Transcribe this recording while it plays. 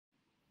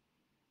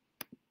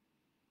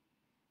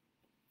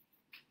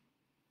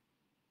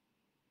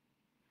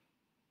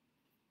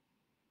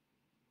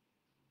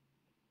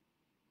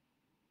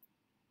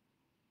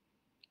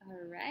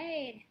All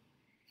right.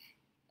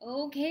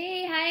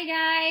 Okay, hi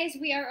guys.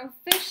 We are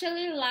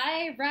officially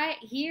live right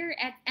here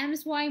at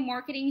MSY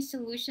Marketing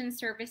Solution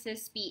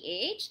Services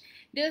PH,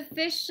 the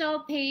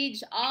official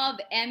page of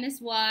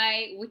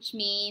MSY, which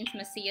means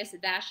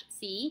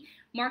Macias-C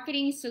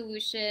Marketing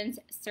Solutions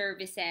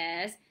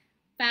Services,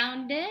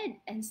 founded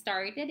and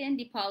started in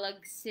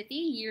DIPOLOG City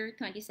year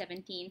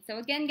 2017. So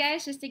again,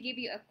 guys, just to give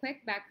you a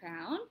quick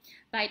background,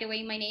 by the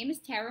way, my name is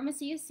Tara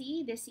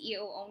Macias-C, the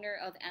CEO owner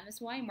of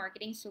MSY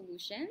Marketing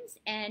Solutions,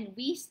 and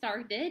we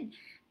started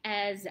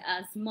as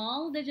a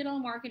small digital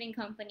marketing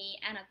company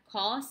and a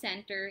call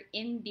center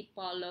in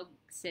Dipolog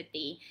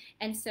City.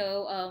 And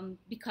so,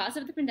 because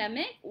of the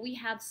pandemic, we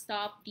have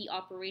stopped the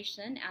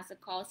operation as a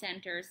call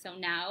center. So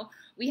now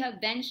we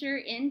have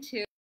ventured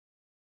into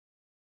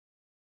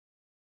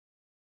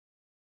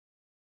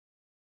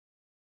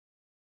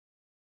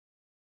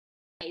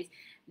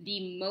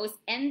the most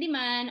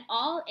in-demand,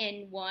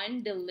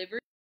 all-in-one delivery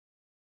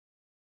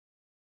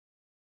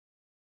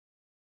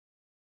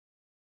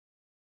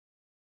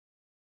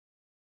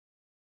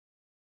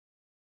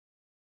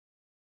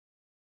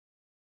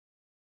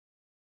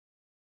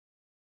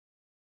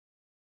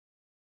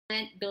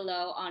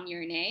below on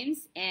your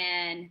names,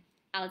 and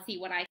I'll see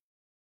what I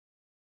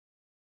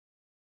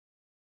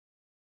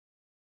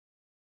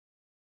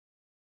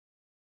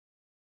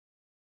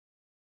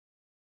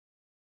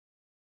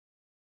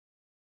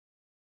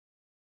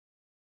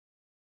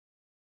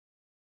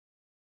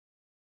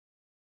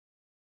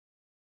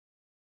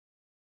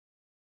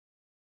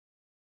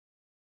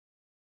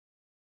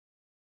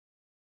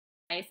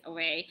guys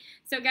away.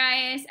 So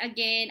guys,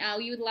 again,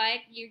 we would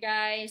like you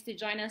guys to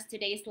join us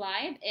today's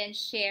live and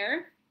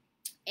share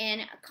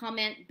and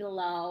comment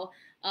below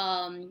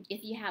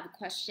if you have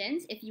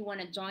questions, if you want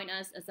to join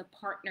us as a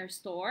partner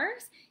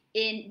stores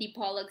in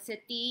Dipolog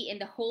City, in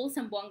the whole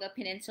Zamboanga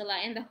Peninsula,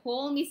 in the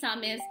whole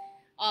Misamis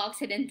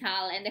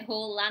Occidental, and the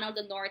whole Lanao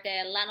del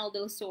Norte, Lanao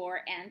del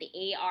Sur, and the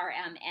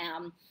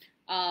ARMM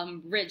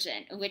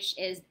region, which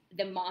is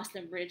the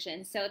Muslim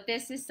region. So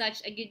this is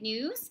such a good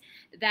news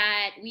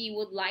that we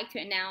would like to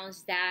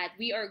announce that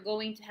we are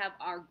going to have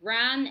our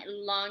grand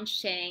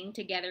launching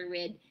together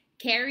with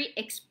Keri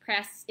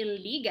Express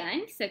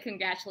Iligan. So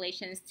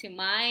congratulations to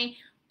my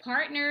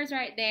partners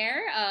right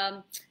there,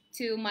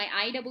 to my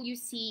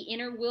IWC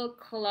Inner Wheel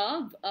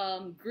Club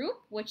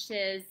group, which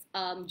is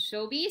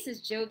Jovi,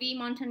 Sis Jovi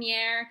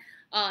Montanier,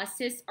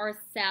 Sis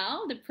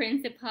Arcel, the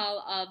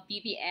principal of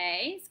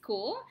BBA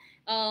School,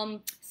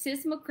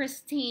 Sisma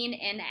Christine,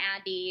 and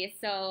Addie.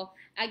 So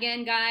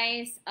again,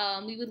 guys,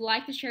 we would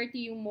like to share to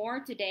you more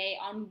today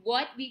on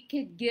what we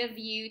could give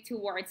you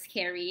towards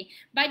Keri.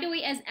 By the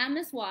way, as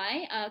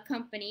MSY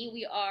company,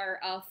 we are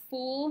a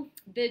full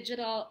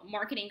digital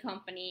marketing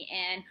company,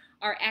 and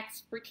our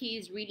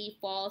expertise really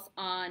falls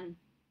on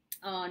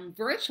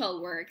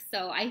virtual work.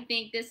 So I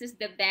think this is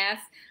the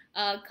best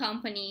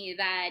company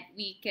that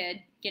we could,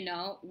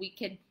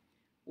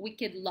 we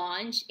could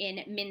launch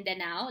in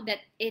Mindanao. That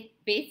it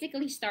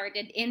basically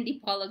started in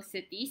Dipolog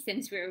City,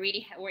 since we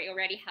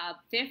already have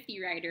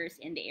 50 riders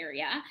in the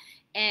area,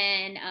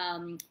 and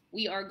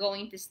we are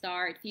going to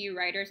start few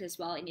riders as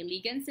well in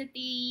Iligan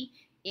City,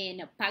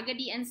 in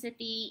Pagadian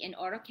City, in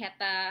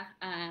Oroqueta,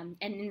 and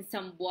in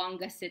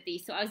Zamboanga City.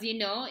 So as you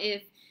know,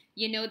 if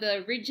you know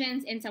the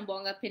regions in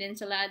Zamboanga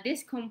Peninsula,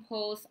 this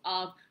composed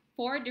of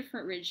 4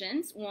 different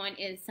regions. One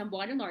is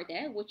Zamboanga del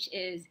Norte, which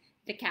is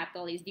the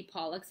capital is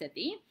Dipolog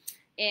City,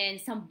 and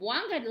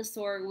Zamboanga del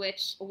Sur,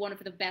 which one of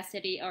the best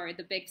city, or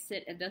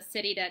the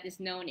city that is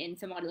known in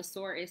Zamboanga del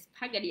Sur is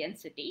Pagadian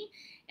City.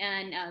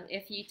 And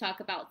if you talk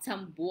about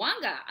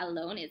Zamboanga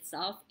alone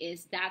itself,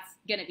 that's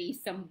gonna be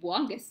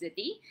Zamboanga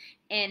City,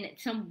 and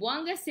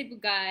Zamboanga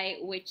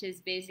Sibugay, which is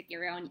basically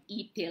around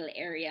Ipil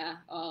area,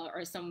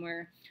 or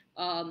somewhere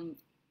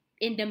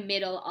in the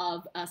middle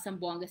of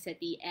Zamboanga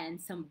City and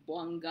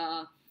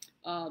Zamboanga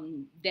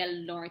del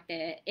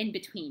Norte, in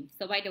between.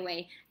 So by the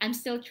way, I'm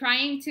still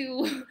trying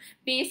to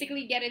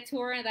basically get a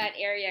tour in that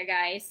area,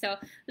 guys. So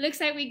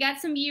looks like we got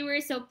some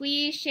viewers, so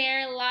please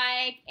share,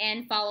 like,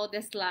 and follow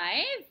this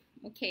live.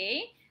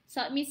 Okay,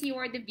 so let me see who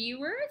are the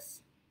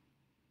viewers.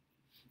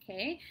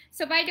 Okay,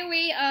 so by the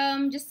way,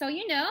 just so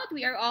you know,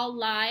 we are all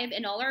live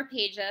in all our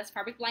pages: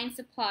 Fabric Line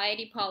Supply,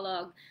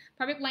 Dipolog,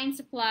 Fabric Line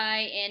Supply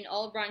in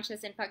all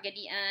branches in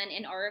Pagadian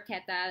and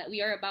Oroqueta.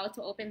 We are about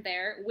to open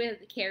there with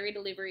Keri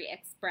Delivery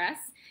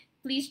Express.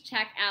 Please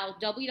check out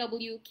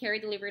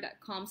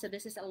www.keridelivery.com. So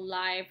this is a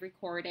live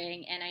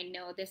recording, and I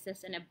know this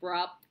is an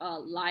abrupt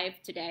live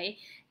today,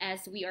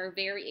 as we are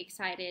very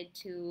excited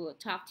to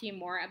talk to you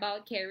more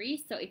about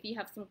Keri. So if you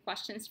have some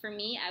questions for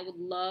me, I would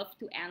love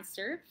to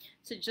answer.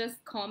 So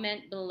just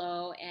comment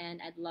below, and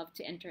I'd love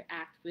to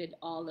interact with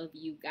all of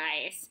you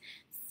guys.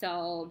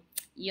 So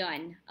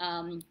yun,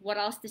 what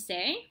else to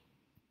say?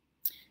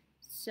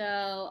 So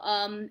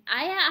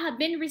I have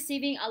been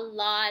receiving a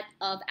lot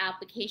of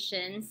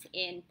applications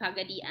in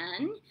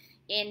Pagadian,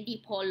 in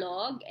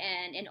Dipolog,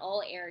 and in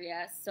all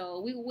areas. So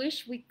we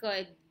wish we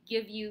could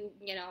give you,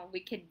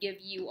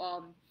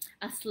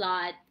 a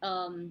slot.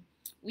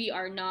 We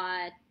are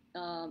not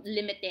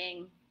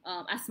limiting.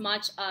 As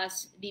much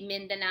as the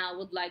Mindanao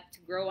would like to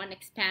grow and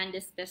expand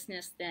this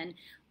business, then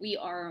we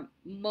are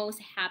most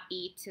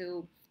happy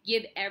to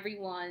give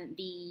everyone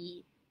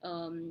the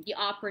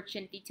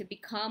opportunity to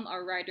become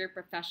a rider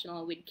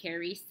professional with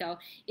Keri. So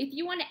if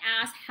you want to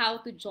ask how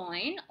to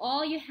join,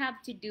 all you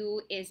have to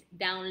do is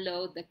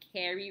download the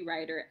Keri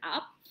Rider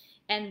app,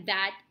 and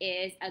that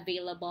is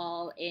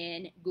available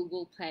in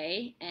Google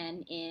Play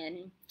and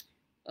in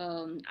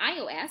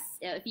iOS.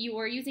 If you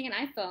are using an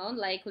iPhone,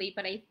 likely,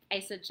 but I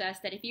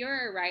suggest that if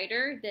you're a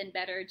rider, then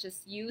better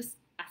just use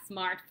a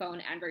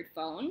smartphone, Android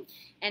phone,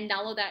 and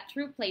download that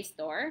through Play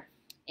Store.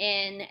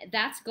 And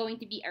that's going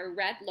to be a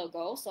red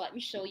logo. So let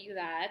me show you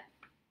that.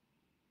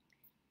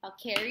 A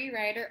Keri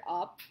Rider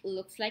app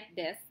looks like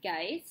this,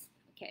 guys.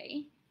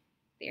 Okay,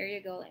 there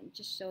you go. Let me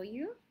just show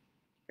you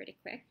pretty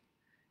quick.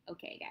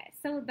 Okay, guys,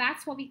 so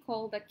that's what we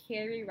call the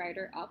Keri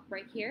Rider app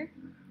right here,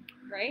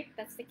 right?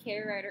 That's the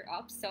Keri Rider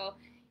app. So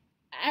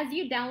as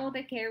you download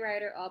the Keri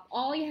Rider app,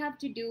 all you have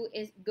to do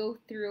is go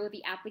through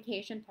the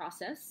application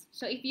process.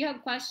 So if you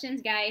have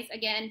questions, guys,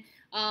 again,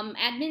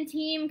 admin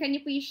team, can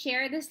you please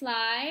share this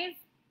live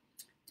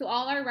to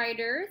all our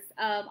riders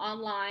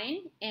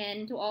online,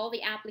 and to all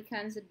the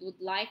applicants that would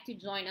like to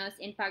join us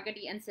in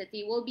Pagadian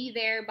City. We'll be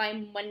there by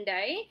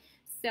Monday,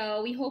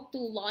 so we hope to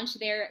launch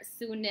there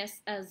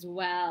soonest as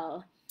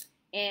well.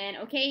 And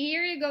okay,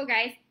 here you go,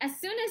 guys. As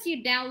soon as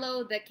you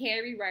download the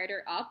Keri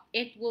Rider app,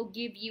 it will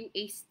give you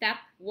a step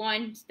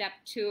 1, step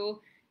 2,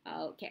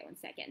 okay, 1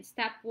 second,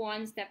 step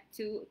 1, step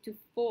 2 to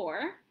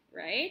 4,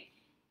 right?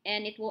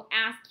 And it will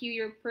ask you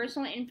your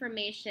personal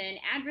information,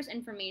 address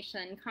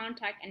information,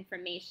 contact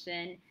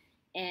information,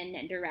 and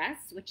the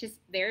rest, which is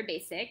very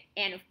basic.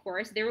 And of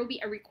course, there will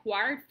be a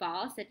required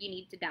files that you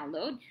need to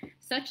download,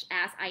 such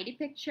as ID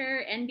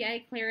picture,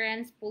 NBI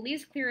clearance,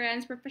 police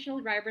clearance, professional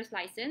driver's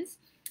license,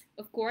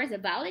 of course, a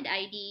valid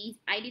ID,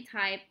 ID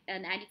type,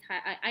 and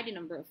ID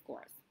number, of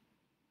course.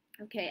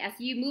 Okay, as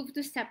you move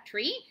to step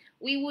 3,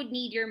 we would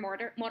need your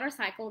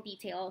motorcycle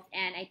details,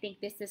 and I think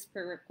this is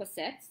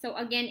prerequisite. So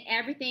again,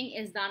 everything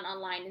is done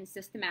online and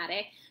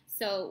systematic,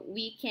 so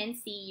we can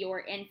see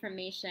your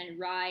information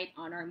right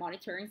on our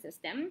monitoring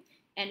system,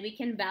 and we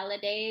can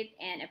validate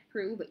and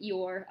approve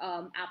your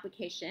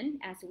application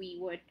as we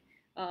would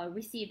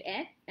receive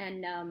it.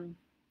 And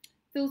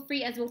feel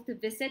free as well to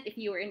visit. If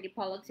you are in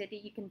DIPOLOG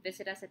City, you can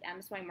visit us at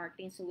MSY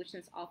Marketing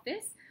Solutions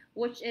office,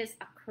 which is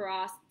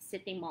across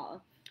City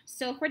Mall.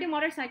 So for the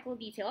motorcycle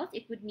details,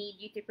 it would need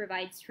you to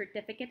provide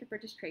certificate of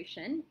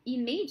registration,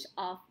 image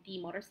of the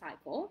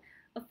motorcycle,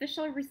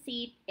 official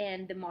receipt,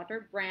 and the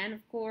motor brand,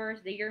 of course,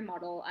 the year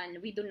model. And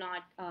we do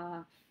not,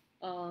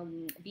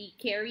 the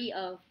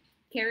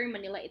Keri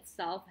Manila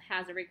itself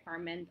has a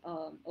requirement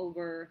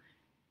over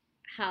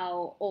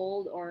how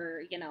old,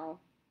 or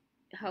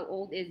how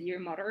old is your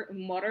motor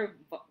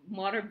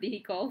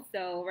vehicle.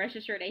 So rest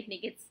assured, I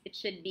think it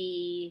should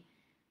be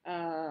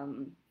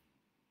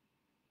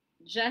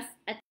just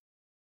a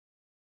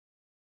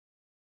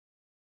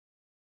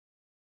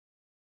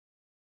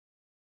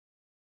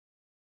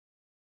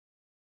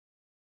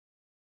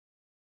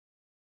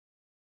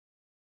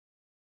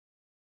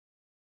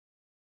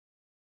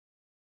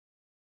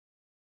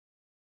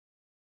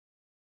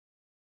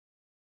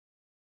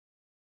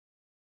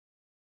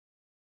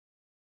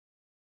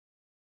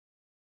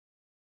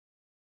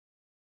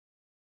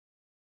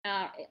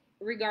uh,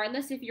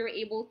 regardless if you're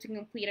able to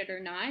complete it or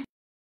not.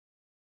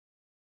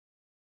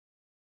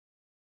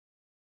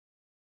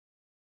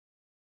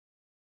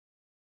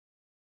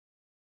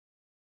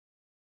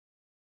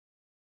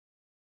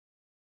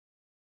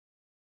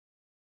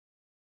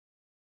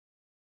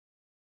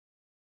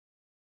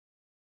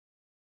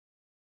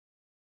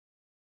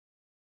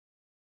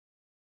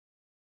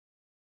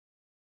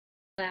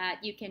 That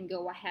you can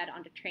go ahead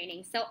on the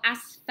training. So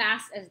as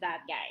fast as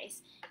that,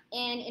 guys.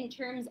 And in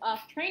terms of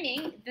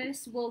training,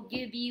 this will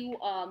give you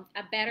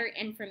a better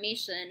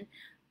information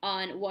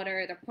on what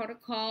are the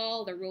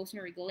protocol, the rules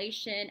and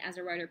regulation as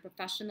a rider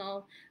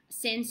professional,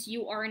 since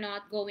you are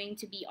not going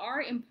to be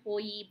our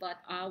employee, but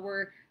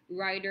our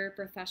rider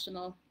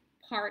professional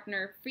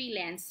partner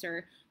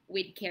freelancer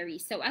with Keri.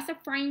 So as a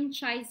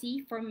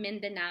franchisee for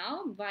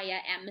Mindanao via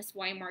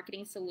MSY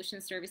Marketing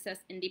Solution Services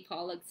in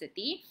DIPOLOG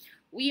City,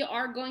 we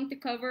are going to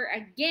cover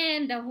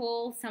again the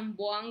whole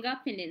Zamboanga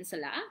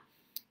Peninsula,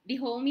 the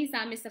whole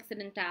Misamis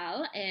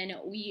Occidental, and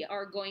we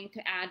are going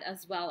to add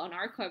as well on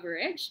our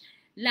coverage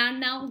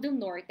Lanao del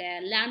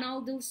Norte,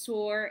 Lanao del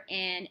Sur,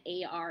 and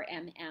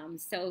ARMM.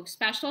 So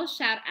special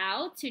shout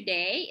out,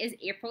 today is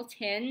April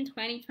 10,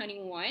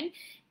 2021,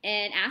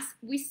 and as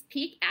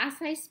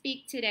I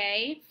speak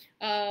today,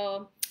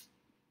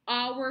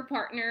 our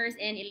partners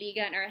in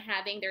Iligan are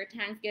having their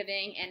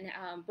Thanksgiving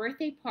and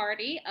birthday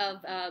party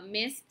of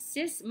Miss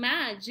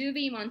Sisma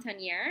Juvie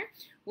Montanier,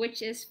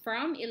 which is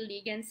from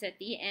Iligan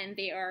City, and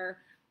they are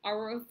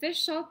our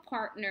official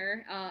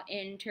partner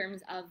in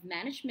terms of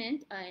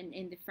management and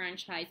in the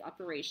franchise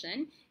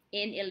operation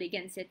in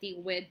Iligan City,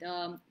 with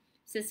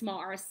Sisma,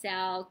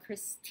 Arcel,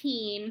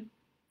 Christine,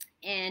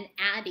 and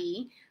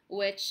Addie,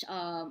 which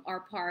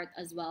are part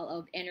as well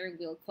of Inner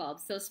Wheel Club.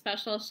 So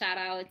special shout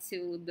out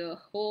to the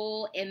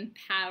whole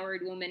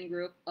empowered woman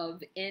group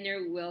of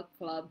Inner Wheel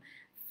Club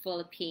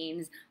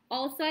Philippines.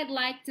 Also, I'd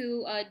like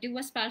to do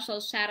a special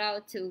shout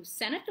out to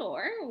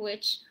Senator,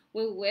 which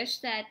we wish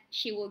that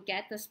she will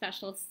get the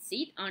special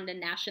seat on the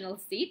national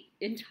seat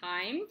in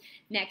time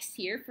next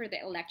year for the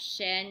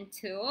election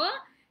to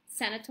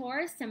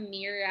Senator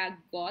Samira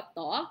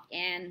Gotok.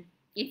 And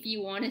if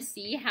you want to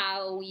see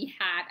how we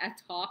had a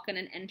talk and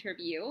an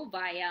interview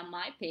via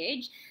my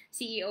page,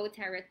 CEO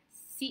Tara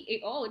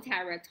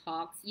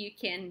Talks, you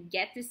can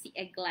get to see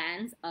a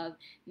glance of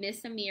Miss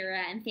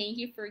Samira. And thank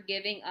you for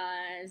giving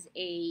us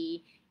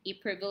a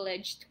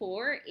privileged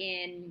tour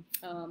in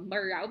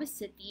Marawi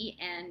City,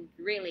 and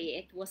really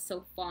it was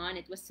so fun,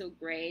 it was so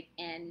great,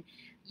 and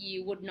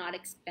you would not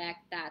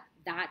expect that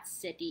that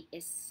city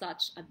is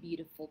such a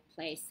beautiful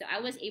place. So I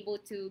was able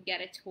to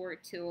get a tour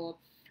to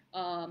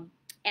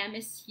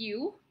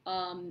MSU,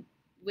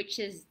 which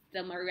is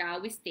the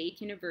Marawi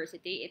State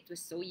University. It was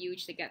so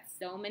huge. They got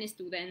so many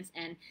students,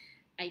 and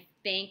I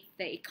think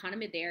the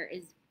economy there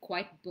is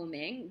quite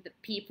booming. The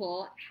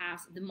people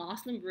has the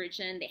Muslim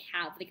religion, they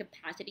have the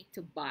capacity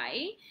to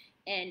buy,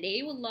 and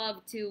they would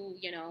love to,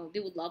 they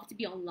would love to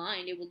be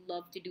online. They would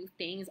love to do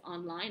things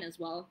online as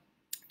well.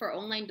 For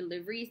online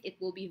deliveries, it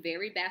will be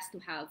very best to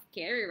have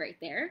Keri right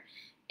there,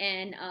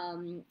 and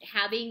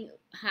having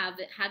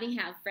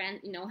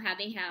friends,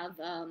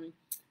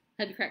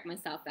 let me correct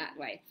myself that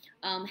way.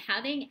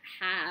 Having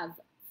have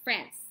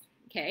friends.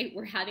 Okay,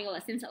 we're having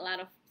since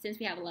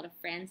we have a lot of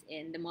friends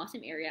in the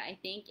Muslim area. I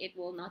think it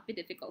will not be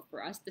difficult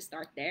for us to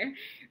start there,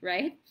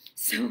 right?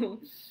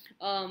 So,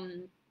 I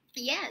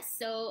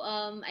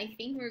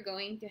think we're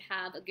going to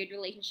have a good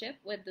relationship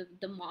with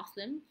the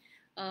Muslim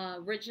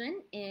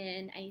region,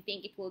 and I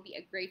think it will be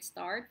a great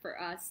start for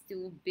us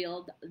to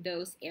build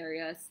those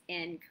areas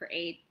and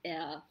create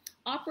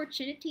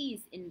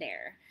opportunities in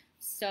there.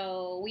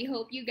 So we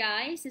hope you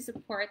guys to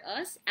support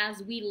us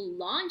as we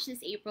launch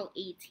this April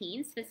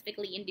 18th,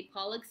 specifically in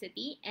DIPOLOG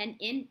City and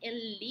in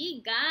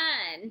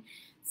Iligan.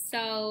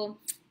 So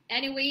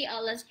anyway,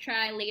 let's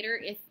try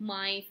later if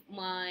my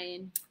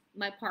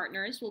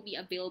partners will be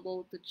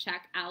available to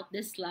check out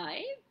this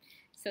live.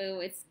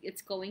 So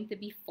it's going to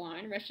be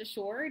fun, rest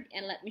assured.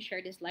 And let me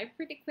share this live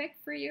pretty quick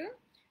for you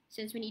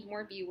since we need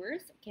more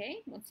viewers. Okay,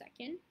 1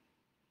 second.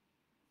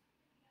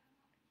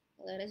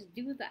 Let us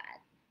do that.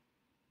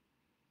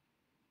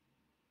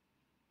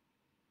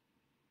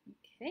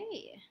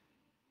 Okay,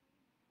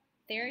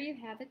 there you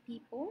have it,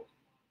 people.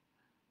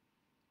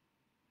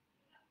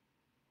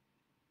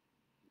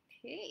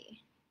 Okay.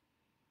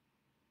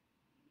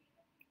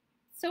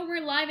 So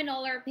we're live in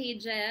all our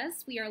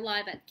pages. We are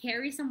live at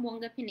Keri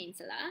Zamboanga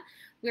Peninsula.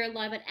 We are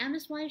live at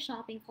MSY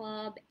Shopping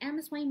Club,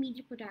 MSY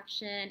Media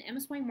Production,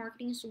 MSY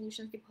Marketing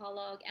Solutions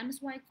DIPOLOG,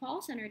 MSY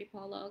Call Center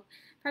DIPOLOG,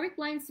 Fabric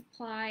Blind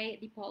Supply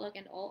DIPOLOG,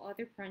 and all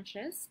other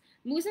branches.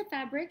 Musa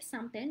Fabric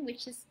something,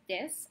 which is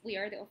this. We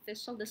are the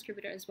official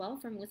distributor as well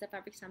for Musa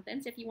Fabric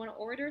something. So if you want to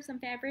order some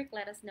fabric,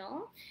 let us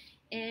know.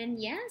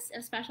 And yes,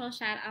 a special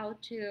shout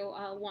out to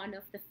one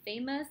of the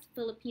famous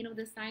Filipino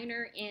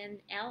designer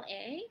in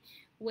LA,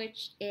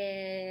 which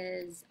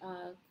is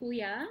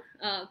Kuya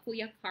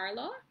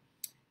Carlo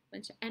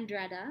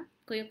Andrada,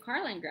 Kuya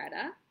Carla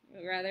Andrada,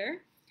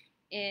 rather.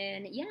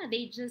 And yeah,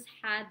 they just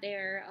had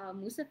their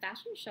Musa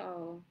fashion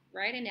show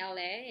right in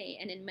LA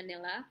and in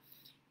Manila.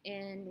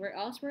 And where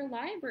else we're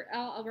live?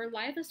 We're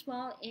live as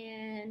well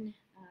in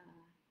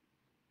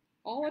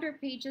all other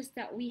pages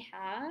that we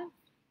have.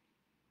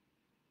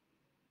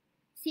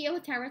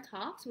 CEO Tara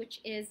Talks, which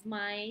is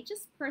my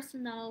just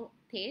personal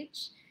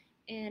page.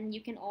 And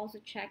you can also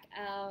check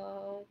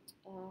out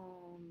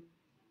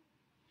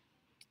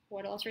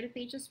what else are the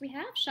pages we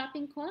have?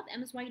 Shopping Club,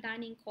 MSY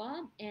Dining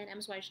Club, and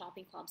MSY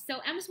Shopping Club. So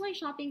MSY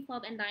Shopping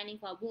Club and Dining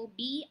Club will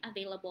be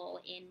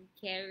available in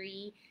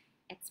Keri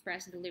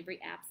Express Delivery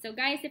app. So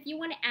guys, if you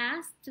want to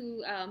ask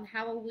to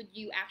how would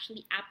you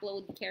actually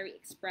upload the Keri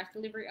Express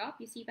Delivery app,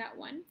 you see that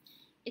one?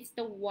 It's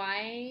the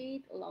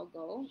white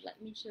logo.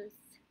 Let me just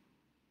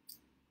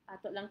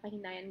ato lang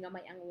pahinayan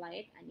gamay ang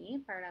light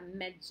ani para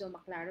medyo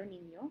maklaro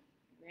ninyo.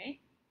 Right?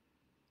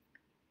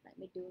 Let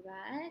me do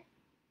that.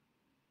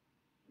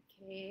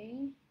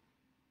 Okay.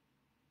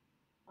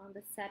 On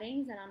the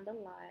settings and on the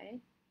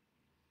light.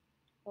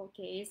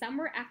 Okay, some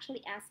were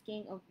actually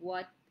asking of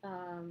what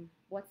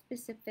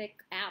specific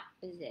app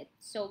is it.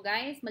 So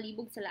guys,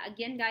 malibog sila.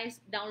 Again guys,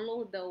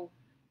 download the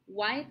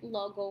white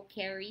logo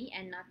Keri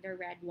and not the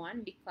red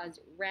one, because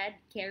red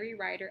Keri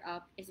Rider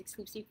app is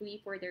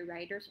exclusively for the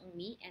riders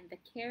only, and the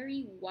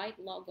Keri white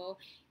logo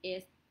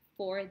is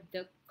for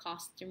the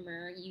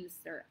customer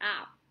user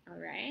app. All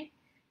right,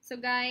 so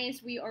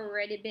guys, we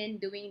already been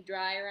doing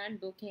dry run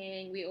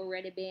booking. We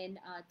already been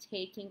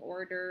taking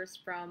orders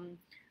from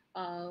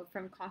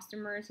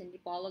customers in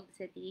DIPOLOG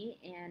City,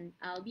 and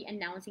I'll be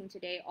announcing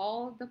today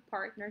all the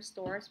partner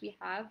stores we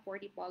have for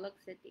DIPOLOG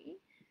City.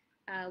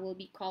 We'll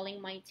be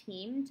calling my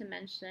team to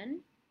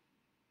mention.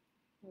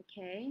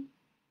 Okay.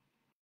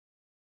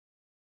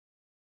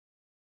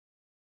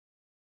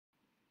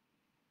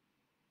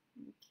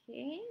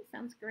 Okay,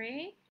 sounds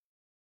great.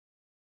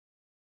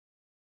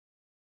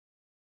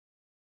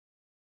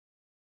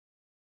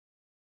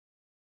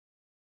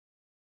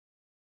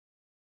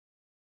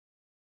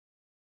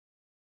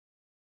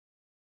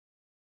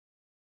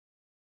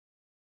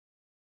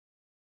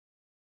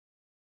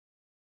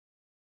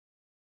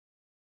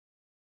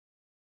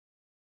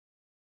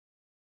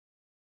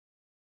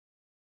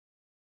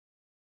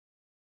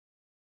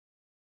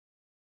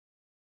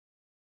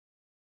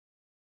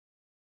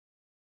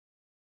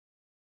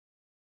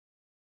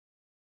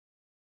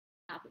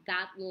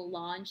 That will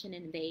launch and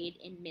invade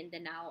in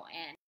Mindanao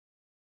and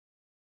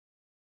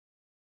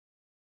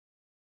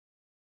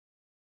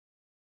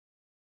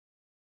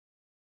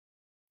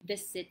the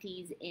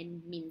cities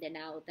in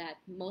Mindanao that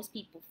most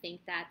people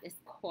think that is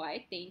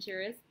quite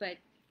dangerous, but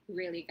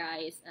really,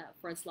 guys,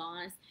 for as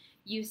long as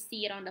you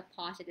see it on the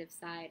positive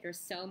side, there's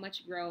so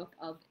much growth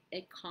of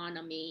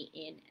economy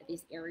in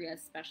these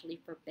areas, especially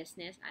for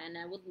business. And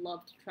I would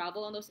love to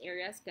travel on those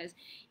areas because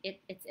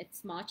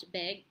it's much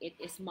big. It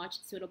is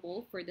much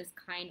suitable for this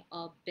kind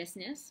of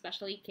business,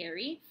 especially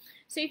Keri.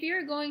 So if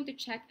you're going to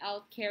check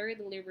out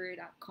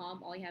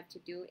keridelivery.com, all you have to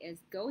do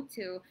is go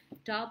to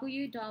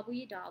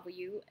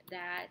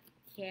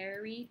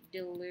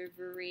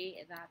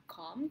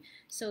www.keridelivery.com.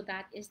 So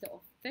that is the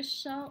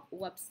official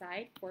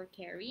website for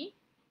Keri.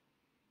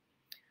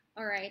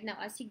 All right, now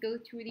as you go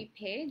through the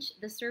page,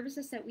 the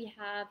services that we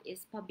have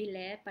is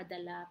pabile,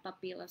 padala,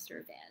 papila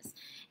service.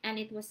 And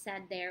it was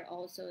said there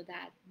also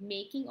that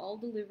making all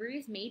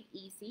deliveries made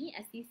easy.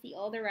 As you see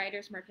all the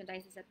riders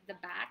merchandises at the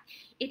back,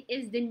 it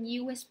is the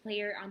newest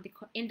player on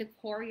in the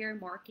courier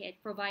market,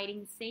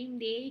 providing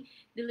same-day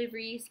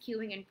deliveries,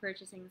 queuing, and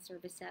purchasing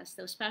services.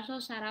 So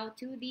special shout out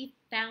to the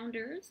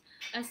founders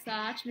as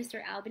such,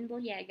 Mr. Alvin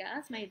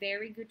Villegas, my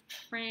very good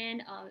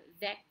friend,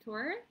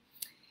 Vector,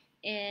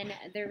 and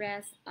the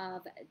rest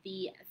of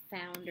the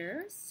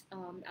founders.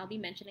 I'll be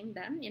mentioning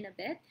them in a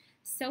bit.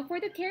 So for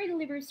the Keri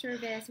delivery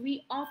service,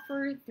 we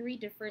offer three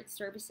different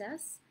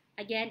services.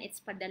 Again, it's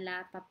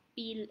padala,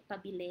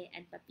 pabile,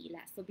 and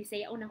papila. So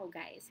bisaya una ko,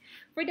 guys.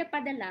 For the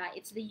padala,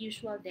 it's the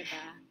usual,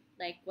 diba?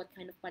 Like, what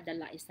kind of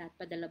padala is that?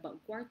 Padala ba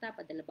og kwarta?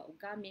 Padala ba og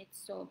gamit?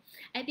 So,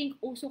 I think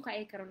also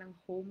kaya karon ng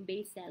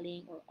home-based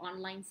selling or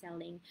online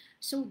selling.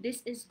 So,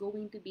 this is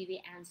going to be the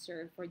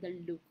answer for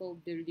the local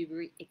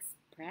delivery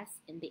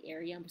express in the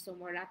area. So,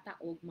 morata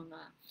og mga,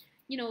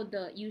 you know,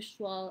 the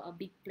usual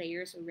big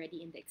players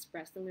already in the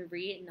express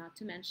delivery. Not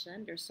to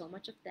mention, there's so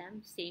much of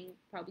them. Same,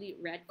 probably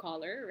red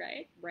collar,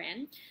 right?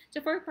 Brand. So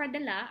for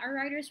padala, our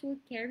riders will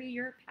carry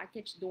your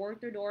package door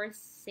to door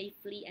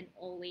safely and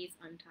always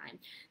on time.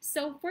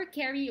 So for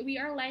Keri, we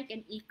are like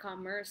an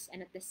e-commerce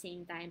and at the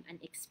same time an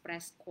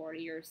express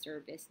courier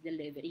service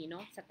delivery.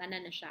 No, sa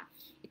tanan na siya.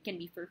 It can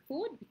be for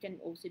food. It can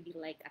also be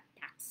like a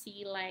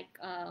taxi, like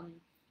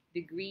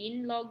the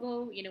green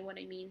logo. You know what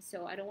I mean?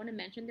 So I don't want to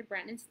mention the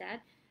brand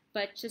instead.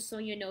 But just so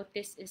you know,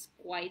 this is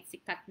quite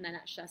sikat na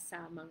siya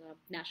sa mga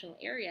national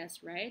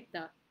areas, right?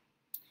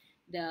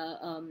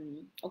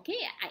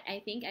 Okay, I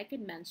think I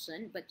could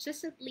mention, but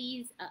just at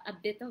least a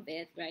bit of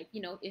it, right?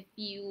 You know, if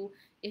you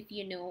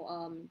know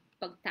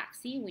pag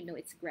taxi, we know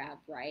it's Grab,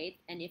 right?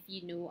 And if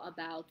you know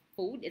about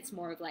food, it's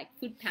more of like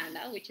Food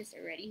Panda, which is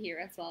already here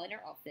as well in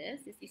our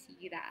office. As you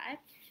see that,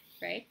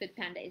 right? Food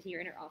Panda is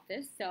here in our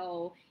office.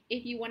 So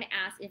if you want to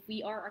ask if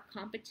we are a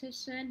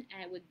competition,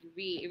 I would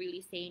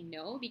really say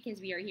no, because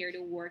we are here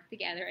to work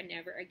together and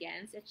never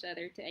against each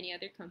other to any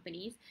other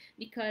companies,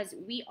 because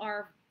we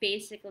are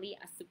basically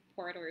a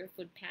supporter of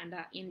Food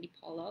Panda in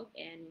DIPOLOG,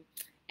 and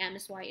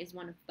MSY is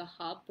one of the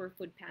hub for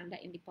Food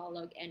Panda in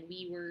DIPOLOG, and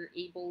we were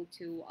able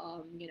to,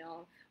 you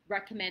know,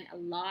 recommend a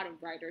lot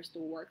of riders to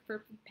work for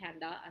Food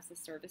Panda as a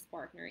service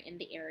partner in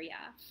the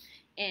area.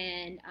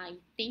 And I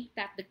think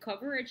that the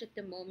coverage at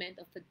the moment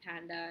of Food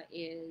Panda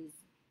is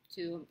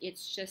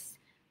it's just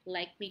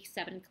likely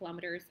 7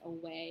 kilometers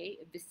away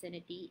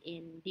vicinity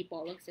in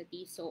Dipolog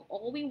City. So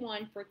all we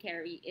want for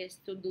Keri is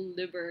to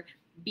deliver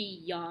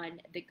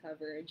beyond the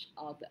coverage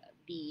of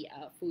the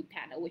Food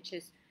Panda, which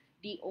is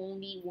the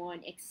only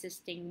one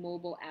existing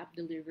mobile app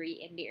delivery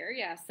in the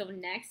area. So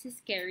next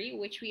is Keri,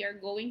 which we are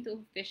going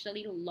to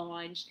officially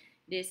launch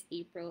this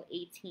April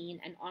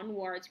 18 and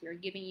onwards. We are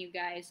giving you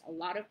guys a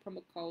lot of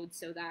promo codes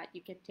so that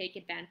you can take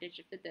advantage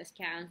of the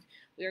discounts.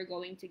 We are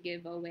going to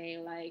give away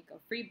like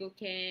free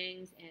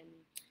bookings and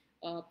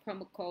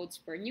promo codes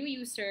for new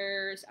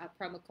users,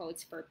 promo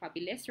codes for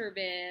pabile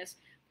service,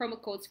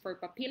 promo codes for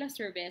papila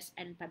service,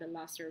 and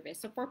padala service.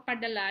 So for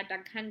padala,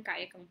 daghan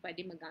kaya kang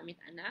pwede magamit,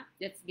 ana.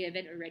 That's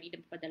given already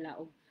the padala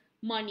of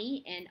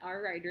money, and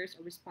our riders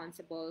are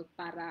responsible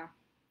para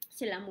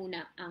sila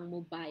muna ang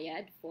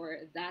mubayad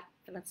for that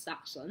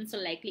transaction. So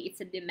likely it's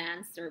a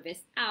demand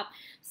service app.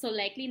 So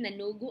likely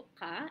nanugo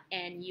ka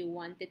and you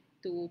wanted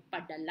to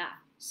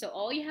padala. So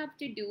all you have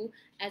to do,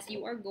 as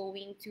you are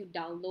going to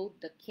download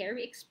the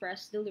Keri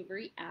Express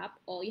Delivery app,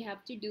 all you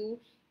have to do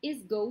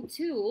is go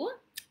to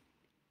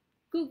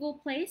Google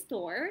Play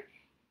Store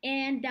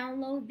and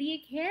download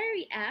the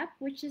Keri app,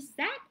 which is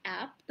that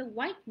app, the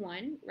white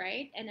one,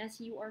 right? And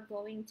as you are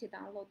going to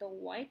download the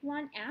white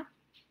one app,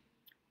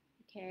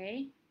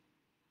 okay,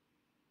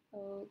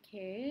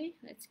 okay,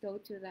 let's go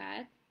to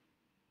that.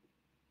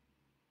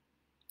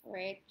 All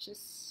right,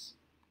 just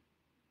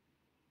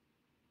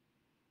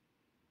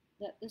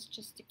that is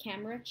just a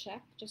camera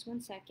check. Just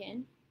 1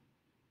 second.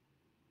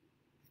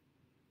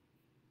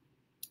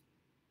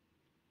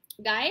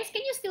 Guys,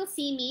 can you still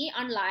see me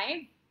on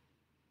live?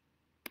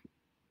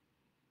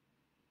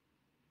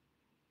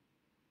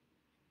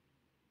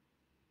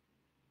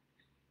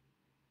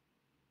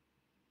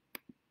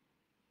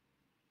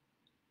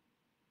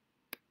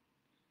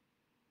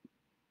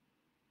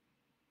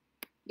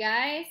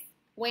 Guys,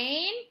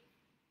 Wayne,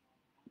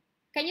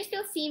 can you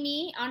still see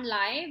me on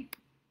live?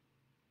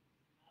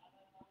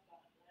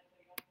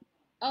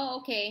 Oh,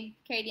 okay.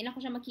 Okay, di na ko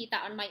siya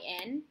makita on my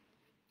end.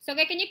 So,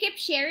 okay, can you keep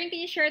sharing? Can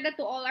you share that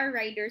to all our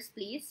riders,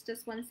 please?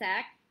 Just 1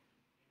 sec.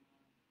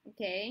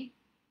 Okay.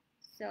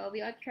 So,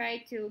 we'll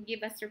try to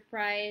give a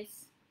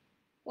surprise.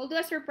 We'll do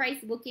a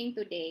surprise booking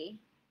today.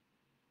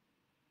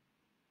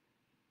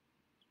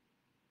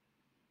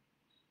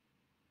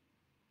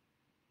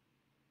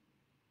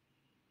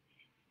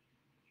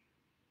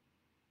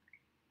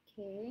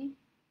 Okay.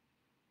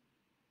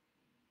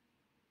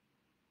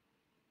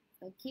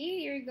 Okay,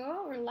 here you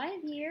go. We're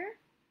live here.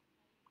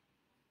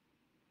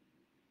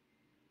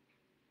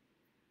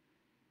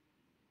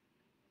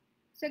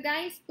 So,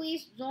 guys,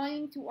 please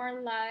join to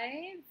our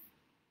live.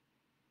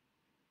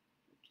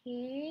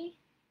 Okay.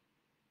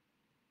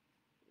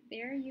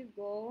 There you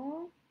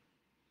go.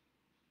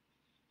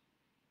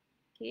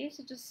 Okay,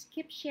 so just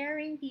keep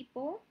sharing,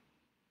 people.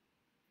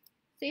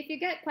 So if you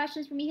get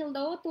questions from me,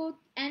 hello to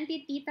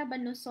Auntie Tita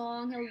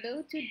Banusong,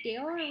 hello to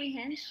Dale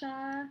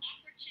Rihensha,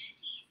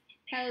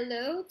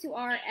 hello to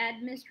our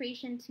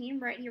administration team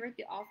right here at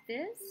the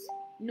office,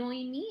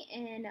 Noemi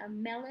and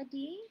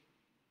Melody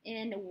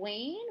and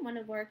Wayne, one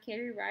of our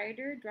Keri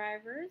rider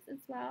drivers as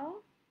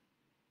well.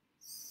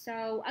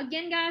 So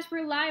again, guys,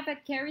 we're live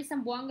at Keri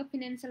Zamboanga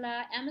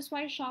Peninsula,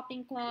 MSY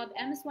Shopping Club,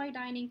 MSY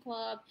Dining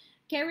Club,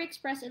 Keri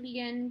Express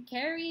Iligan,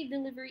 Keri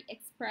Delivery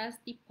Express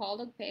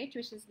DIPOLOG page,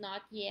 which is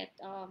not yet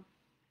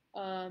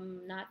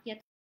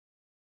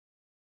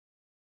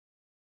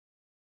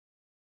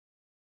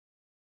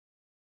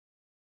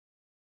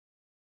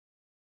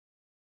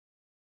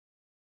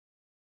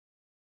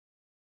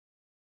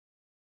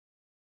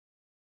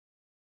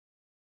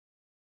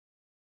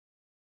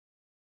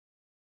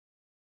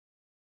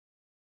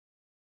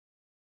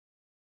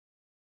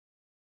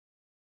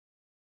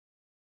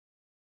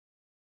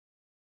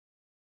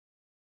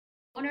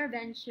on our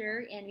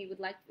venture, and we would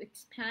like to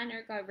expand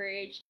our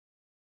coverage.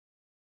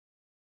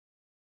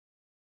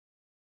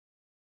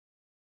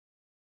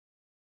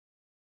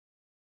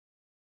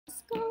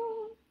 Let's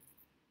go.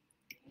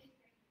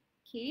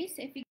 Okay,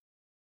 so if you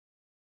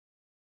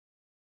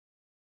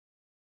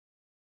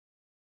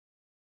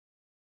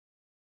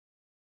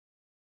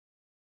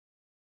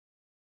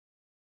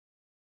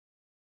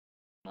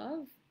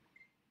love.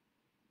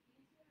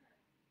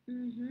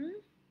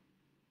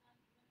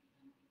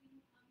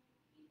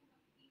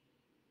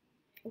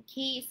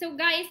 Okay, so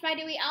guys, by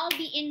the way, I'll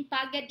be in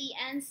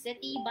Pagadian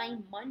City by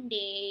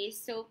Monday.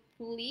 So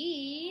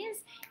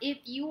please, if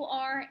you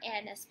are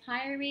an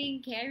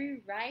aspiring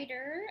Keri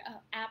rider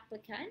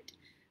applicant,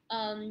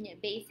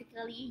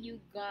 basically you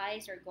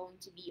guys are going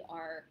to be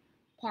our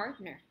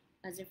partner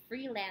as a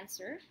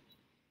freelancer.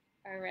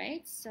 All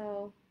right,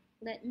 so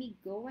let me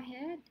go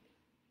ahead.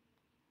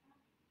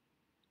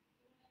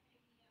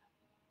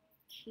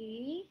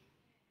 Okay.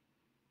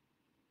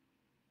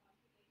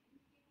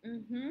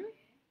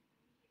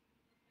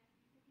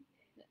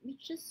 Let me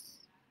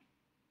just.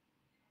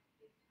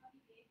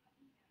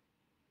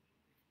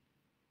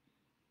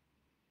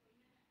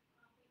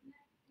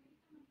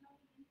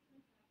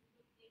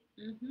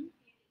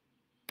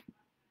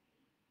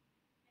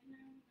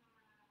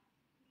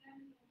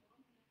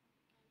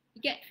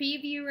 We get 3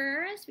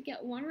 viewers. We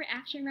get 1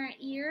 reaction right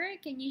here.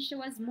 Can you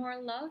show us more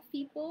love,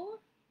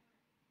 people?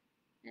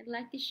 I'd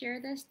like to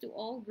share this to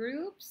all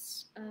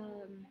groups.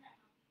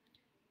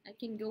 I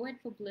can go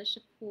and publish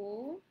a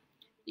poll.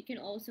 You can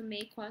also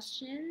make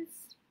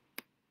questions.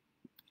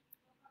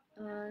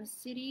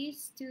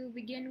 Cities to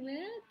begin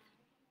with.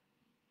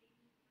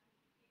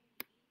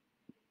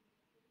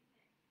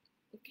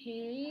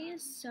 Okay,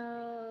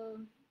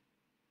 so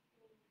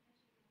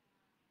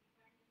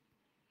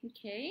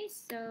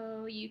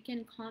you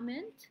can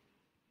comment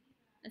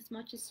as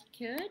much as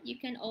you could. You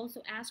can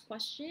also ask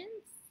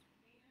questions.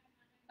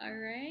 All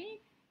right.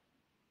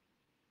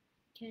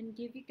 Can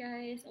give you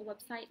guys a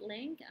website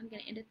link. I'm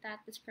gonna edit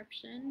that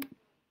description.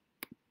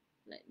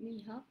 Let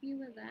me help you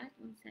with that.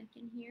 1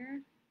 second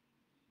here.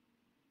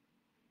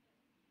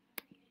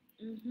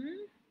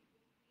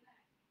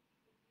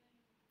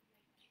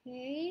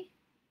 Okay.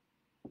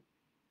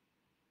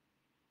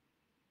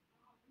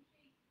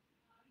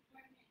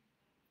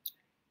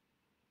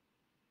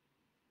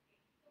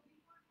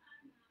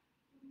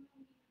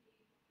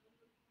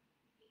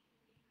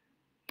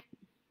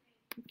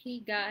 Okay,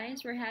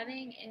 guys, we're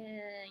having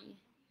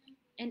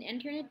an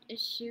internet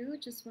issue.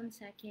 Just 1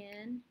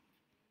 second.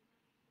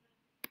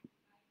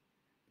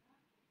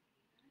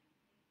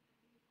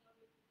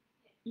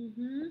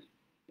 We're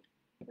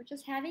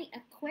just having a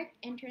quick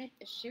internet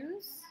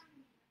issues.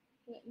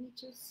 Let me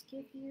just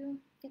get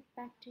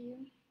back to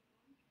you.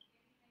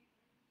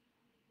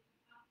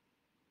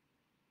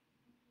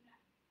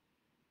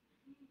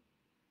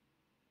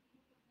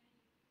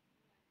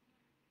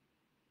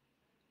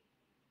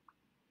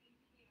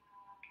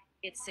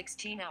 It's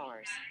 16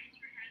 hours.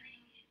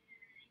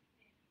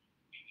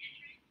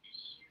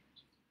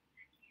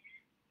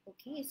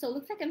 Okay, so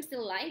looks like I'm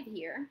still live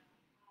here.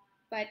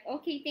 But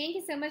okay, thank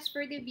you so much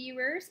for the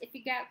viewers. If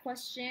you got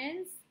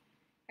questions,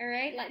 all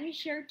right, let me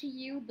share to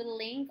you the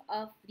link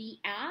of the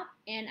app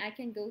and I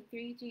can go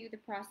through to you the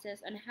process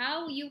on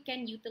how you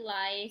can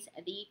utilize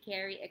the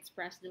Keri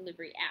Express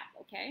Delivery app,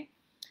 okay?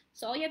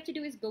 So all you have to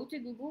do is go to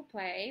Google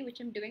Play,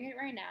 which I'm doing it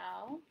right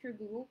now through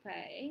Google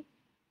Play.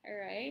 All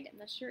right, I'm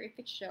not sure if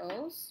it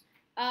shows.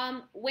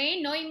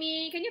 Wayne,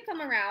 Noemi, can you come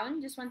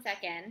around? Just 1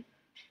 second.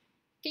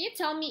 Can you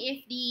tell me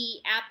if the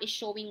app is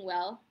showing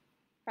well?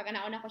 Pag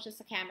nauna ko siya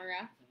sa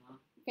camera.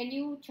 Can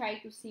you try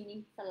to see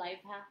me sa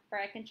live, ha? For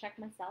I can check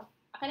myself.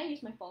 Can I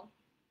use my phone?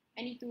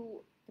 I need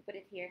to put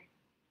it here.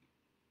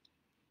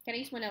 Can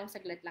I use mo na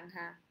saglit lang,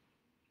 ha?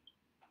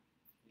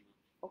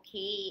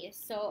 Okay,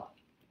 so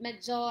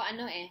medyo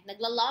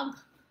naglalog.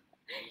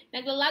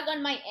 Naglalog on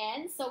my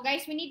end. So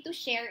guys, we need to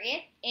share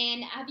it.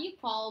 And have you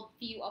called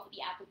few of the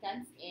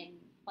applicants in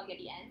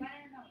Pagadian?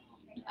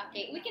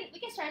 Okay, we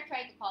can start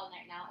trying to call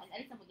right now and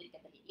alis na mo din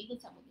kadali. Ligod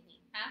sa mo din,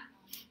 ha?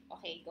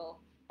 Okay, go.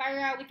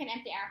 Para we can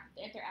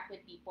interact with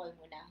people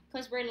muna.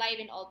 Because we're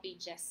live in all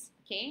pages.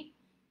 Okay?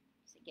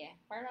 Sige.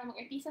 Para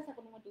mag-artista sa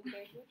mga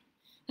duper.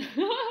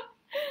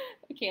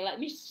 Okay, let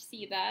me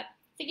see that.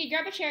 Sige,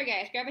 grab a chair,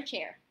 guys. Grab a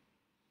chair.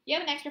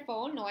 You have an extra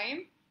phone,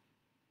 Noem?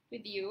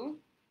 With you?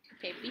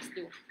 Okay, please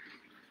do.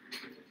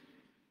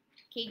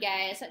 Okay,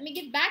 guys. Let me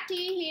get back to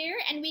you here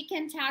and we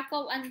can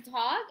tackle and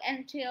talk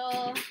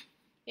until,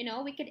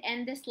 we could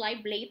end this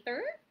live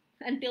later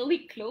until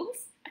we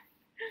close.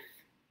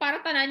 Para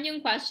tanan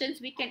yung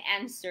questions we can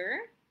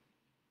answer.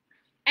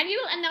 And we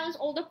will announce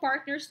all the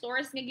partner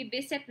stores nga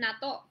gi-visit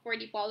nato for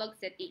DIPOLOG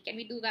City. Can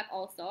we do that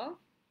also?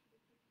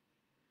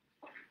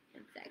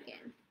 1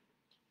 second.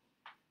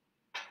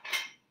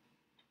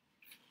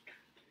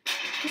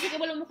 Kasi ka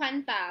wala mo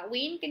kanta.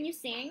 Wayne, can you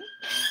sing?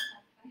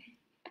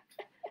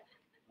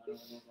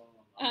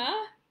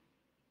 Ah?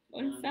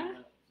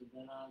 Unsa?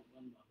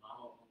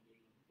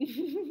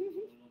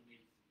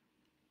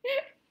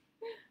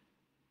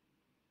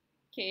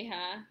 Okay,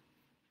 ha?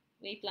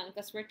 Wait lang,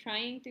 because we're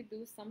trying to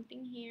do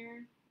something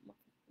here.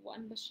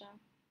 One ba siya?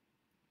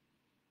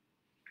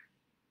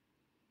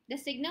 The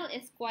signal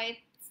is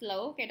quite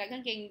slow. Kaya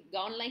daghan kay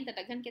ga-online,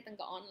 daghan kitang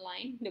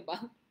ga-online, di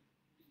ba?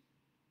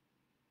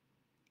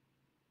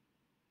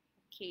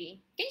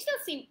 Okay. Can you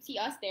still see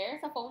us there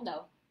sa phone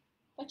daw?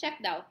 So check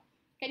daw.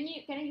 Can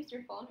I use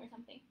your phone or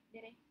something?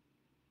 Dire.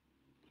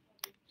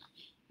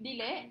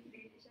 Dile?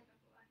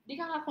 Di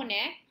ka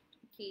ka-connect?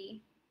 Okay.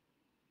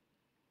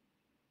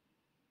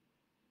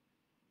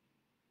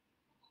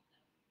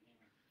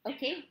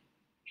 Okay.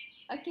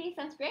 Okay,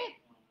 sounds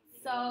great.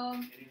 So,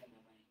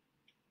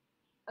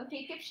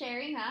 okay, keep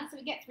sharing, ha? So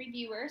we get 3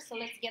 viewers. So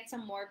let's get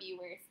some more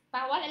viewers.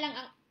 Pawala lang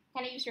ang,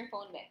 can I use your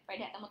phone, bet?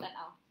 Pwede hata mo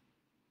tanaw.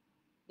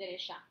 Dire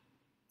siya.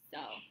 So,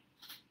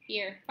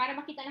 here. Para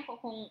makita na ko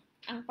kung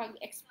ang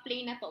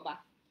pag-explain na to ba.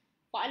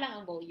 Paala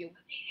lang ang volume.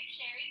 Okay, keep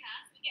sharing,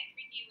 ha? So we get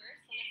 3 viewers.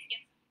 So let's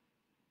get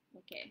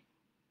some. Okay.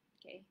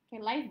 Okay.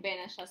 Kaya live ba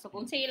na siya. So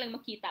kung sa'yo lang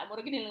makita,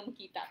 mura ganyan lang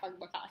makita pag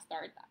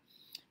baka-start, ha?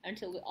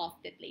 Until we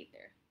off it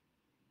later.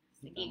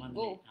 Sige,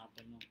 go.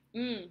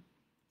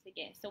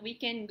 Sige, so we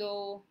can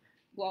go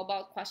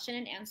about question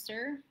and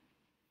answer.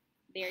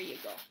 There you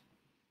go.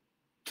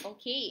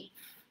 Okay.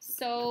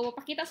 So,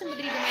 pakita sa mo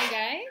diri gamay,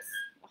 guys.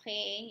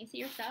 Okay, you see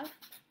yourself?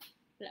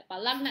 Wala pa,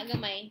 lag na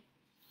gamay.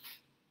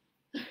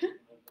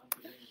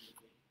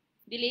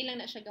 Delay lang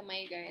na siya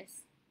gamay,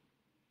 guys.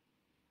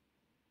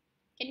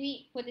 Can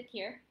we put it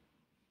here?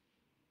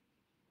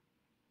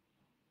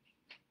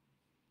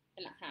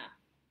 Wala, ha?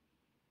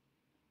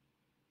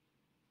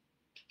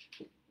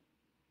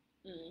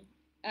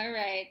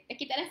 Alright.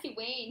 Nakita na si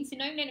Wayne. Si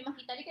Noem na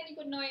makita. Di ka ni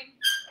ko, Noem.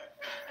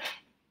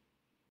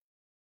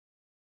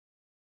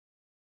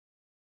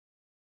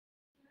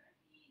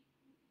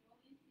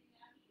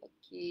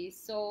 Okay,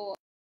 so...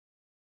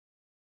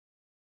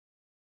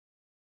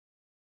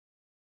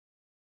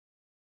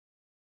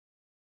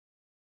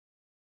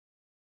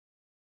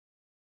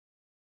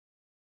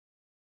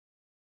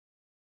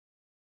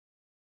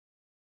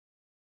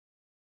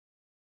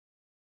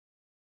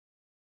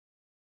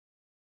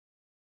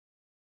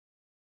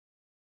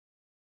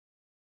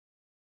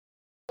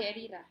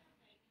 Keri ra.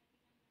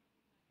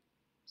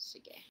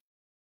 Sige.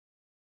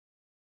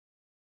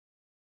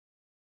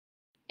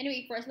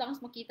 Anyway, for as long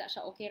as makita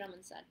siya, okay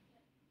raman sad.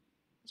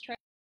 Let's try.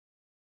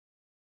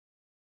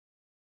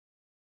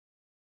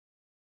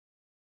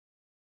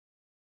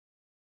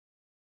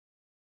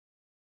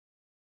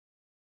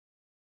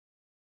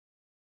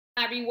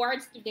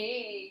 Rewards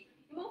today.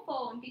 Yung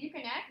phone, can you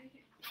connect?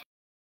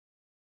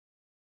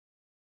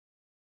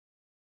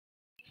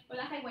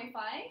 Wala kay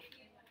Wi-Fi?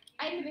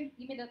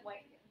 Give me that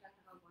Wi-Fi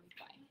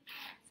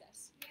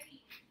access.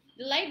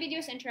 The live video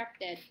is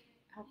interrupted.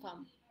 How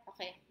come?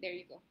 Okay, there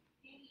you go.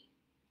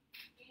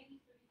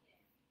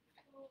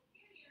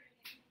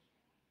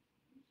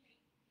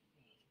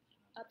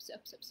 Ups.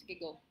 Okay,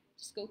 go.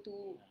 Just go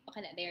to,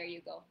 okay na, there you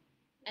go.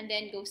 And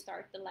then go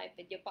start the live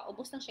video.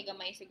 Paubos lang siya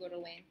gamay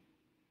siguro when.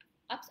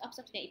 Ups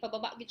na.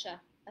 Ipababa gid siya.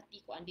 At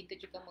di ko, andito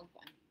dito ka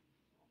magpuan.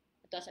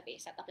 Ito sabi,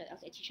 set up that.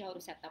 I'll teach you how to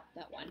set up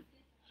that one.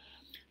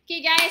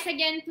 Okay guys,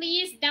 again,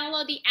 please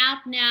download the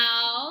app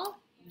now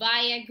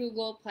via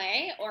Google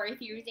Play, or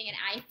if you're using an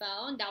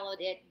iPhone, download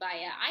it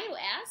via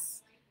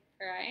iOS,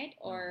 right?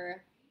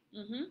 Or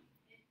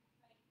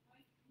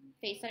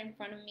face it in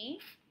front of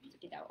me.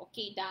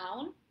 Okay,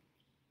 down.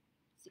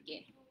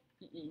 Sige.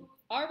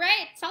 All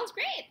right, sounds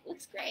great.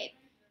 Looks great.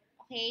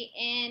 Okay,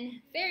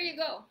 and there you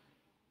go.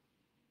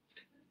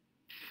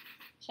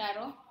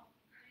 Shadow.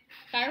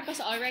 Caro pa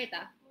sa all right,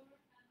 ah.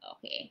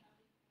 Okay.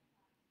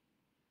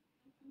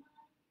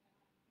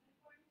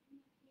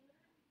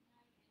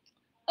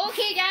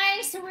 Okay,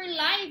 guys, so we're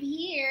live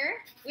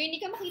here. Wait,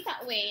 hindi ka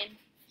makita, Wayne.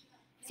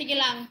 Sige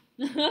lang.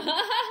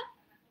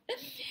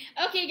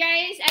 Okay,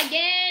 guys,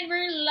 again,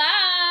 we're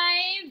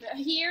live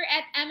here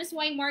at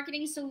MSY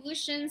Marketing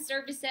Solutions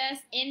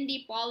Services in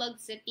DIPOLOG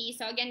City.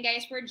 So again,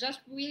 guys, we're just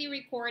really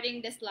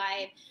recording this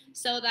live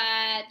so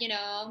that, you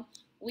know,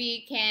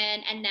 we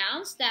can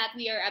announce that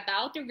we are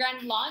about to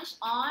grand launch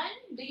on,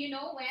 do you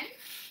know when?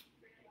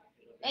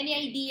 Any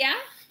idea?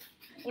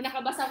 Kung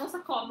nakabasa mo sa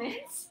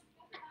comments?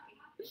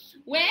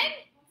 When?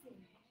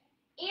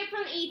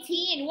 April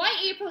 18. Why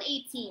April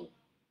 18?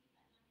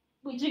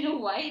 Would you know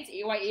why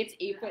it's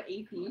April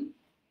 18?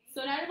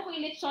 So, nalo mo kung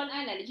yung lechon,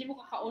 legit mo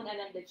kakaon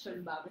ng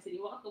lechon ba? Kasi di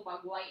mo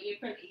katubag, why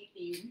April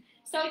 18?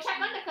 So, check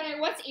on the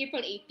corner, what's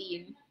April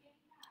 18?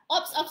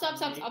 Ops.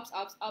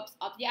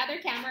 The other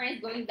camera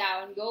is going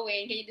down,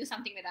 going. Can you do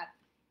something with that?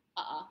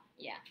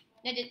 Yeah.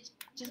 Now,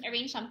 just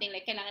arrange something,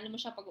 like, kailangan mo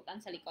siya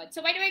pagutan sa likod.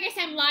 So, by the way, guys,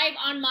 I'm live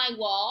on my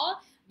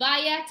wall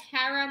via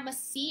Tara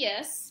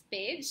Macias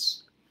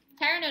page.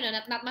 Tara, no,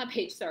 not my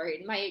page,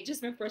 sorry.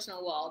 Just my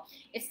personal wall.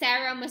 It's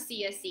Tara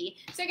Macias.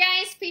 So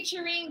guys,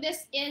 featuring,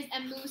 this is a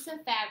Musa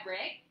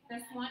fabric.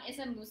 This one is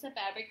a Musa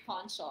fabric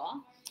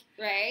poncho,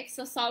 right?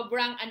 So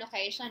sobrang ano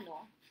kayo siya,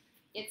 no?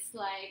 It's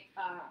like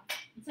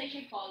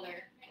your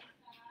color.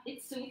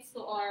 It suits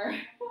to our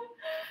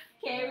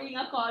carrying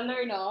a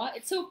color, no?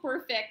 It's so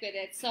perfect with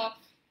it. So,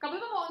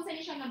 kabi mo kung saan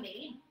siya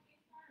na-made?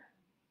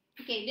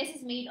 Okay, this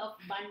is made of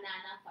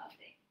banana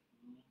fabric.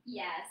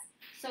 Yes.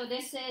 So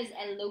this is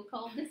a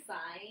local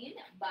design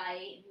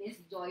by Miss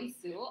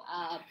Joysu,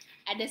 a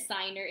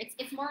designer.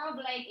 It's more of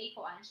like an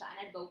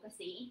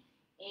advocacy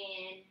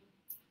in,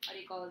 what do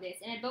you call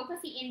this? An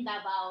advocacy in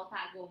Davao,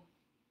 Tagum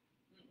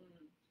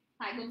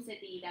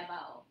City,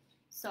 Davao.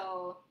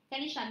 So,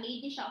 kani siya,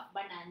 made siya of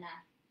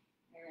banana.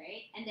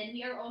 Alright? And then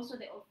we are also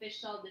the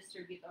official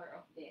distributor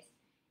of this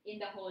in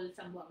the whole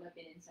Zamboanga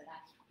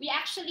Peninsula. We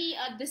actually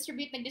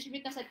nag-distribute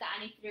na sa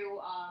Taani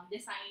through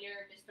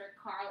designer Mr.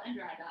 Carl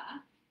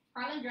Andrada.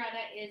 Carl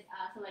Andrada is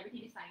a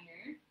celebrity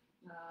designer,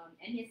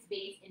 and he's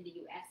based in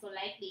the US. So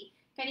likely,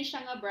 kani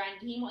siya nga brand,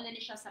 himo na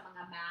siya sa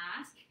mga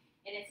mask,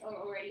 and it's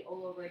already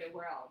all over the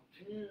world.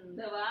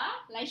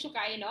 Diba? Like siya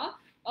kayo, no?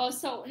 Oh,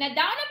 so, na-down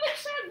na po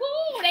siya.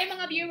 Woo! Like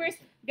mga viewers,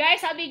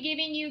 guys, I'll be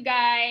giving you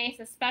guys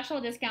a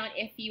special discount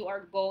if you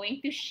are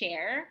going to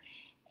share.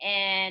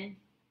 And,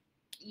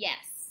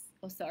 yes.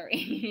 Oh,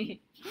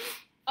 sorry.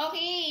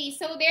 Okay,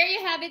 so there you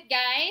have it,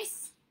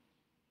 guys.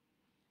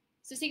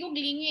 So, sigong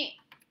glingi.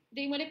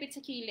 Di mo lapit sa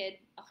kilid.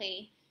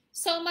 Okay.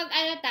 So,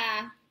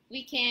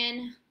 we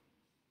can,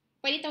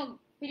 pwede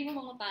mo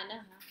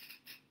mangutana, ha?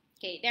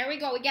 Okay, there we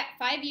go. We got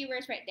 5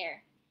 viewers right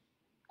there.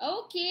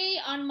 Okay,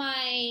 on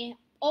my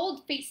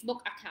old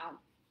Facebook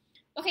account.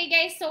 Okay,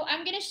 guys, so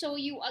I'm gonna show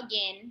you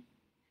again.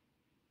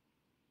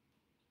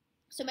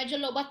 So, medyo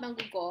lobat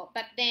manggod ko,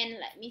 but then,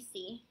 let me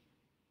see.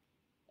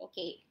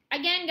 Okay.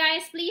 Again,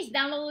 guys, please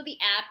download the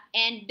app,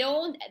 and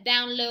don't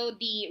download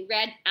the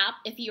Red app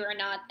if you are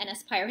not an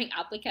aspiring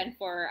applicant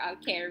for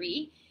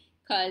Keri,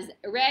 because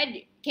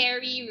Red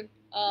Keri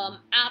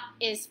app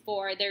is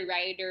for the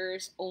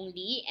riders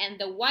only, and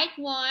the white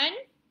one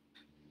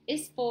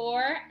is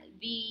for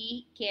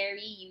the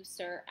Keri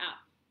user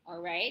app.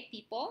 All right,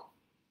 people?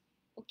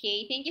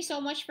 Okay, thank you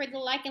so much for the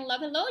like and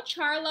love. Hello,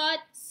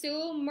 Charlotte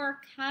Sue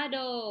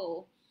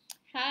Mercado.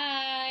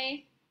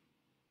 Hi.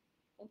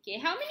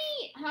 Okay, how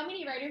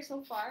many riders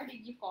so far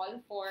did you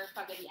call for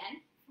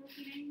Pagadian?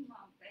 49,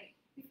 ma'am.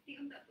 50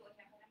 on the total.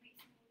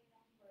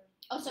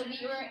 Oh, so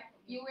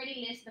you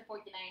already list the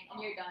 49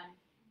 and you're done.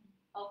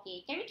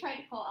 Okay, can we try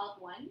to call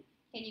out one?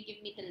 Can you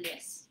give me the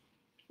list?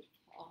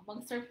 Oh,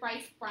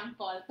 mag-surprise prank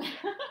call.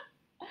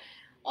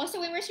 Also,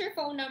 where's your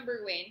phone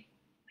number, Wayne?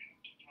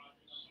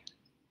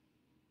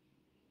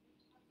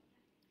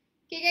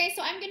 Okay, guys,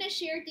 so I'm gonna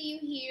share to you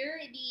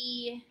here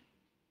the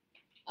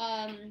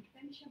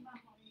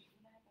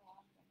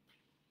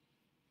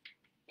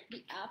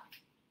The app.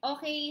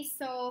 Okay,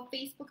 so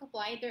Facebook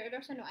applied.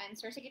 There's no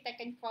answer. Sige, I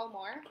can call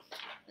more.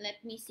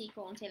 Let me see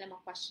kung sila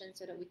mga questions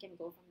so that we can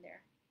go from there.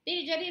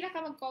 Dili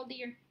ka mag-call,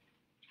 dear.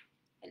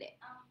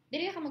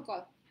 Dili ka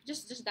mag-call.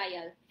 Just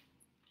dial.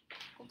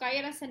 Kung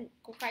kaya ra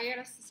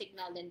sa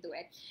signal, then do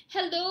it.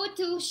 Hello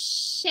to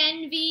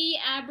Shenvi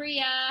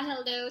Abria.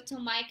 Hello to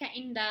Micah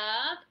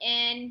Indab.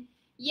 And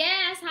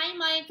yes, hi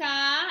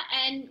Micah.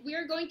 And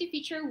we're going to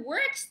feature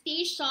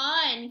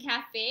Workstation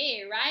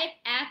Cafe right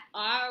at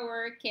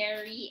our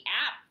Keri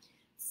app.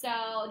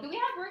 So, do we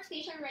have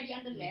Workstation already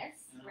on the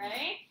list,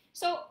 right?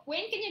 So,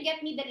 when can you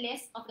get me the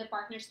list of the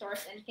partner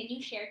stores and can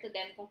you share to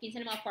them kung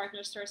kinsa na mga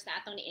partner stores na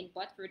atong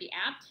ni-input for the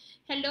app?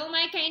 Hello,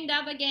 Micah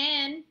Indab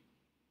again.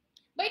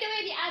 By the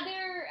way, the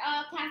other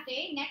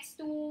cafe next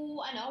to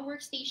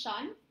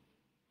Workstation,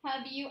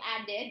 have you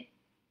added?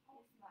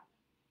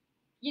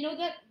 You know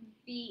that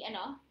the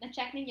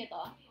na-check ninyo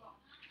to?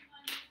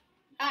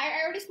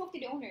 I already spoke to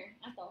the owner.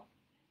 Ato.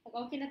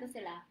 Okay na to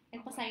sila.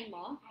 Nagpasign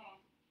mo?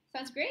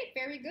 Sounds great.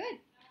 Very good.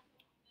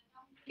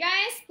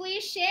 Guys,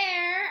 please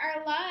share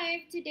our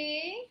live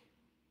today.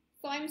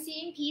 So I'm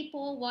seeing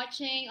people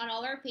watching on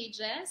all our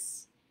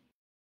pages.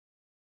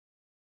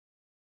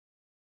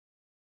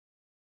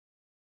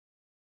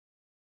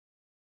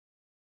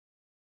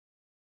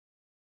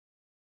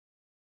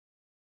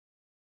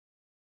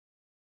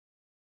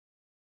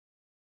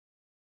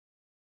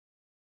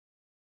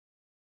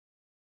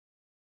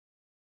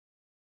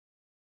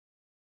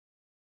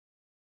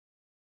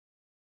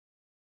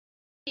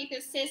 To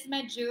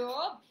Sisma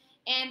Jube,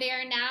 and they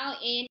are now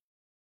in.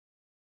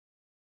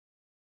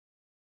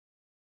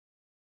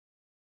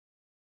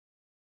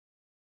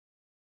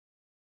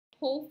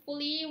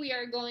 Hopefully, we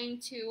are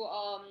going to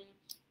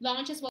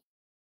launch as well.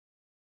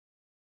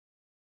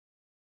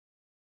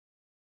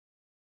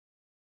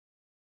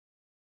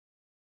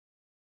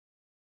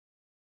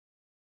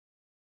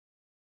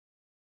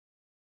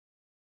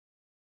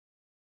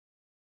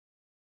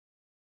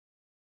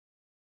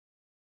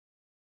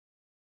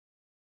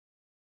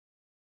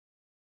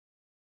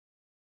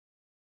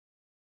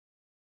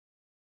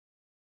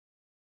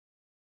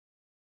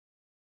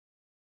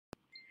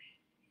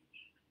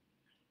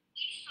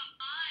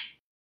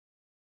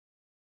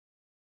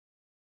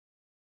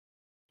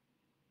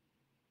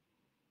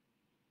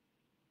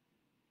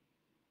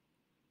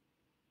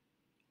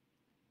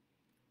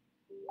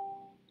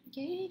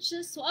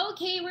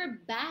 Okay, we're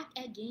back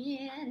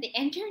again. The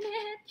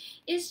internet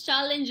is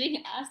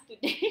challenging us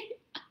today.